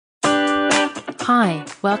Hi,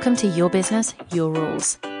 welcome to Your Business, Your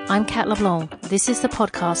Rules. I'm Kat LeBlanc. This is the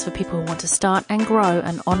podcast for people who want to start and grow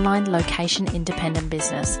an online location-independent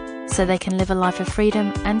business so they can live a life of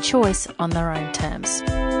freedom and choice on their own terms.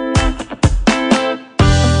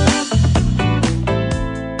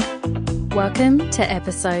 Welcome to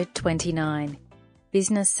episode 29,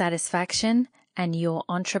 Business Satisfaction and Your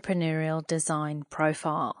Entrepreneurial Design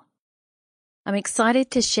Profile. I'm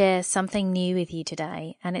excited to share something new with you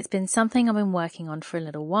today, and it's been something I've been working on for a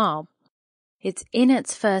little while. It's in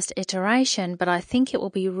its first iteration, but I think it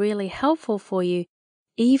will be really helpful for you,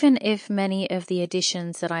 even if many of the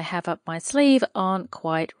additions that I have up my sleeve aren't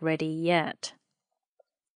quite ready yet.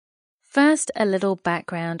 First, a little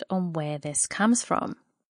background on where this comes from.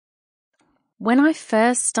 When I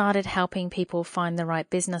first started helping people find the right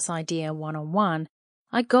business idea one-on-one,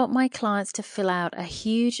 I got my clients to fill out a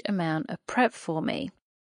huge amount of prep for me.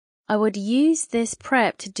 I would use this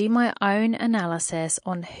prep to do my own analysis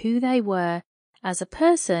on who they were as a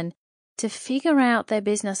person to figure out their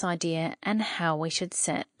business idea and how we should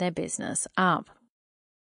set their business up.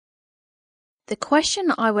 The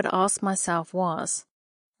question I would ask myself was,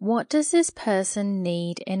 what does this person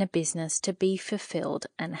need in a business to be fulfilled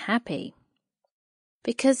and happy?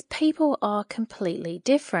 Because people are completely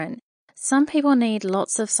different. Some people need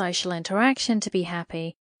lots of social interaction to be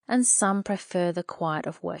happy, and some prefer the quiet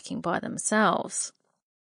of working by themselves.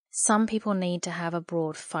 Some people need to have a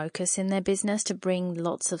broad focus in their business to bring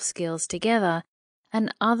lots of skills together,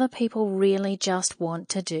 and other people really just want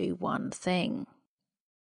to do one thing.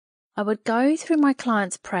 I would go through my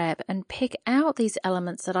clients' prep and pick out these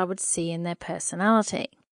elements that I would see in their personality.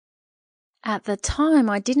 At the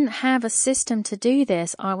time, I didn't have a system to do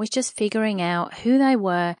this. I was just figuring out who they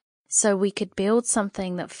were so we could build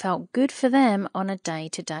something that felt good for them on a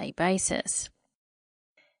day-to-day basis.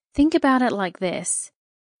 Think about it like this.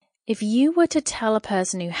 If you were to tell a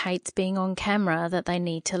person who hates being on camera that they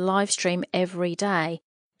need to live stream every day,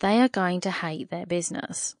 they are going to hate their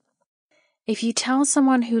business. If you tell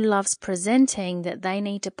someone who loves presenting that they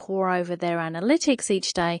need to pore over their analytics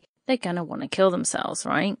each day, they're going to want to kill themselves,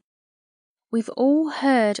 right? We've all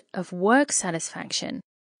heard of work satisfaction.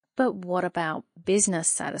 But what about business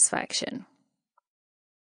satisfaction?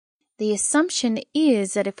 The assumption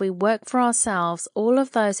is that if we work for ourselves, all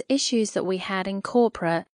of those issues that we had in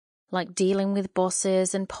corporate, like dealing with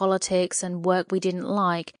bosses and politics and work we didn't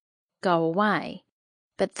like, go away.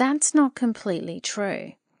 But that's not completely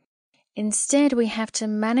true. Instead, we have to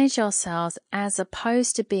manage ourselves as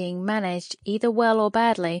opposed to being managed, either well or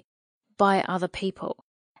badly, by other people.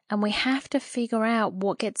 And we have to figure out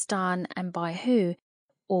what gets done and by who,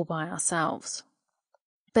 or by ourselves.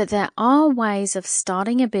 But there are ways of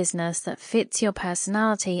starting a business that fits your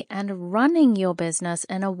personality and running your business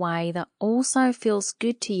in a way that also feels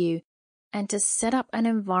good to you and to set up an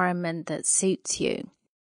environment that suits you.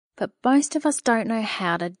 But most of us don't know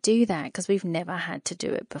how to do that because we've never had to do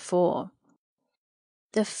it before.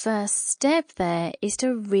 The first step there is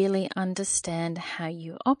to really understand how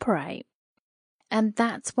you operate. And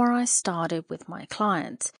that's where I started with my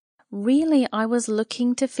clients. Really, I was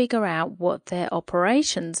looking to figure out what their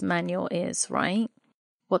operations manual is, right?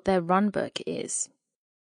 What their run book is.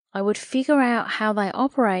 I would figure out how they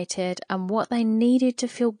operated and what they needed to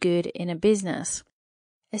feel good in a business.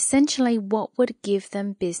 Essentially, what would give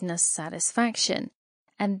them business satisfaction.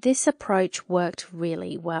 And this approach worked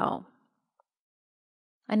really well.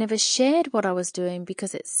 I never shared what I was doing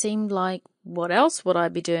because it seemed like, what else would I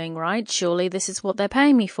be doing, right? Surely this is what they're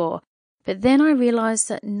paying me for. But then I realized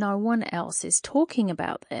that no one else is talking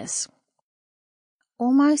about this.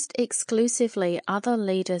 Almost exclusively, other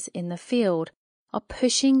leaders in the field are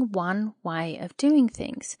pushing one way of doing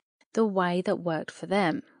things, the way that worked for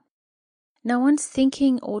them. No one's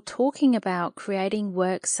thinking or talking about creating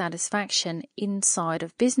work satisfaction inside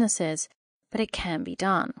of businesses, but it can be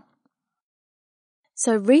done.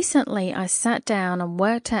 So recently I sat down and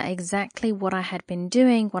worked out exactly what I had been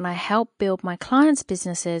doing when I helped build my clients'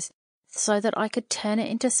 businesses so that I could turn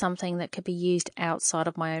it into something that could be used outside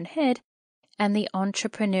of my own head, and the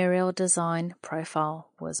Entrepreneurial Design Profile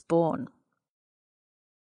was born.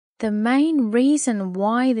 The main reason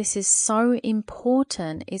why this is so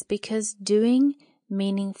important is because doing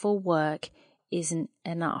meaningful work isn't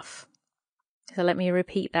enough. So let me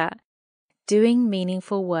repeat that. Doing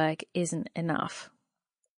meaningful work isn't enough.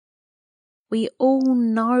 We all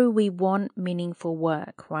know we want meaningful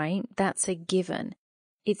work, right? That's a given.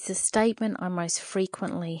 It's a statement I most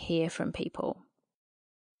frequently hear from people.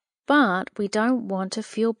 But we don't want to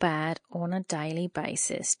feel bad on a daily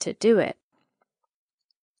basis to do it.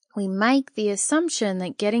 We make the assumption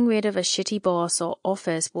that getting rid of a shitty boss or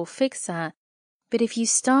office will fix that, But if you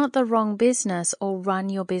start the wrong business or run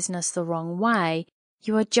your business the wrong way,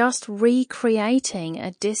 you are just recreating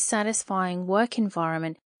a dissatisfying work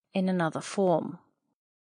environment in another form.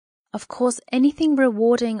 Of course, anything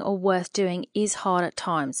rewarding or worth doing is hard at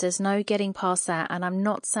times. There's no getting past that, and I'm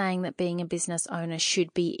not saying that being a business owner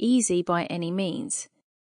should be easy by any means.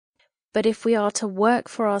 But if we are to work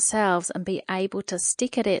for ourselves and be able to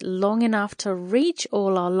stick at it long enough to reach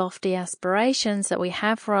all our lofty aspirations that we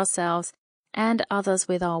have for ourselves and others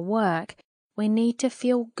with our work, we need to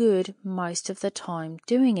feel good most of the time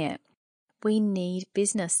doing it. We need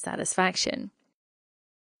business satisfaction.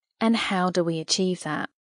 And how do we achieve that?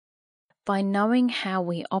 By knowing how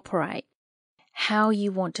we operate, how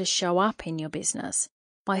you want to show up in your business,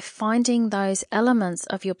 by finding those elements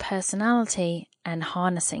of your personality and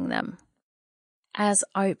harnessing them. As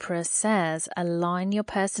Oprah says, align your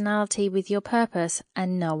personality with your purpose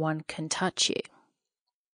and no one can touch you.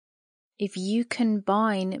 If you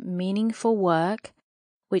combine meaningful work,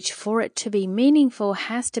 which for it to be meaningful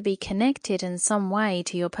has to be connected in some way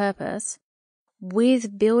to your purpose,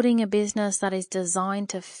 with building a business that is designed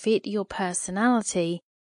to fit your personality,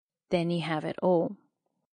 then you have it all.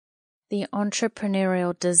 The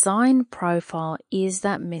entrepreneurial design profile is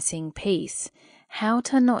that missing piece. How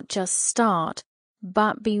to not just start,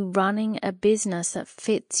 but be running a business that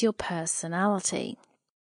fits your personality.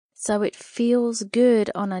 So it feels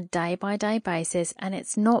good on a day-by-day basis and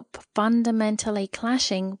it's not fundamentally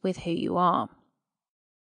clashing with who you are.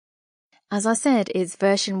 As I said, it's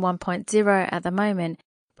version 1.0 at the moment,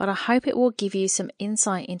 but I hope it will give you some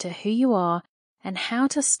insight into who you are and how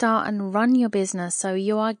to start and run your business so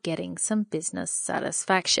you are getting some business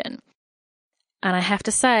satisfaction. And I have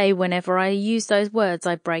to say, whenever I use those words,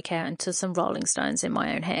 I break out into some Rolling Stones in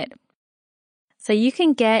my own head. So you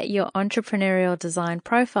can get your entrepreneurial design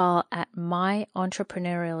profile at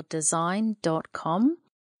myentrepreneurialdesign.com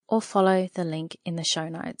or follow the link in the show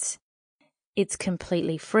notes. It's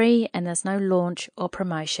completely free and there's no launch or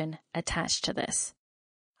promotion attached to this.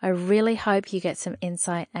 I really hope you get some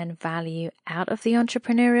insight and value out of the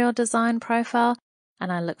entrepreneurial design profile,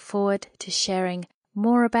 and I look forward to sharing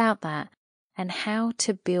more about that and how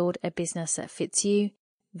to build a business that fits you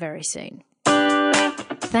very soon.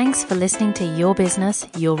 Thanks for listening to Your Business,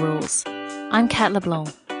 Your Rules. I'm Kat LeBlanc.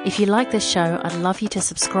 If you like this show, I'd love you to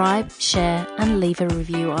subscribe, share, and leave a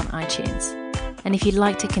review on iTunes. And if you'd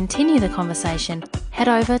like to continue the conversation, head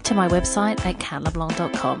over to my website at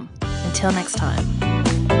katleblanc.com. Until next time.